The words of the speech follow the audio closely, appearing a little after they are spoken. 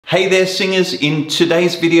Hey there singers, in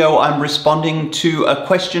today's video I'm responding to a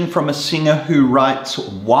question from a singer who writes,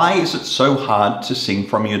 why is it so hard to sing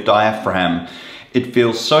from your diaphragm? It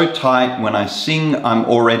feels so tight when I sing, I'm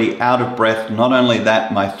already out of breath. Not only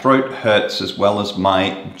that, my throat hurts as well as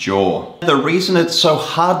my jaw. The reason it's so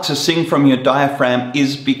hard to sing from your diaphragm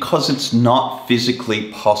is because it's not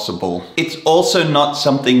physically possible. It's also not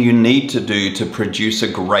something you need to do to produce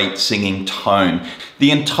a great singing tone.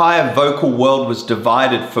 The entire vocal world was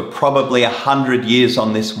divided for probably 100 years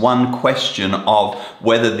on this one question of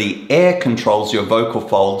whether the air controls your vocal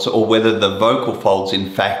folds or whether the vocal folds in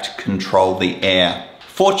fact control the air.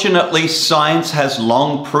 Fortunately, science has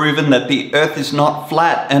long proven that the earth is not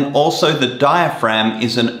flat, and also the diaphragm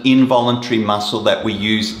is an involuntary muscle that we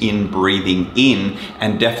use in breathing in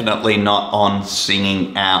and definitely not on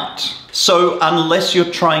singing out. So unless you're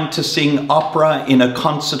trying to sing opera in a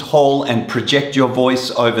concert hall and project your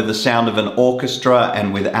voice over the sound of an orchestra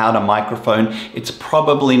and without a microphone, it's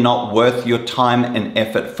probably not worth your time and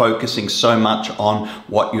effort focusing so much on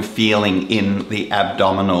what you're feeling in the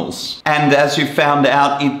abdominals. And as you found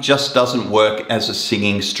out, it just doesn't work as a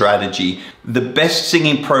singing strategy. The best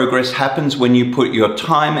singing progress happens when you put your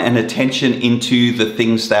time and attention into the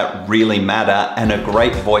things that really matter, and a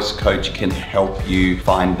great voice coach can help you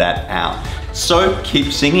find that out. So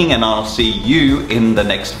keep singing and I'll see you in the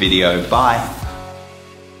next video. Bye.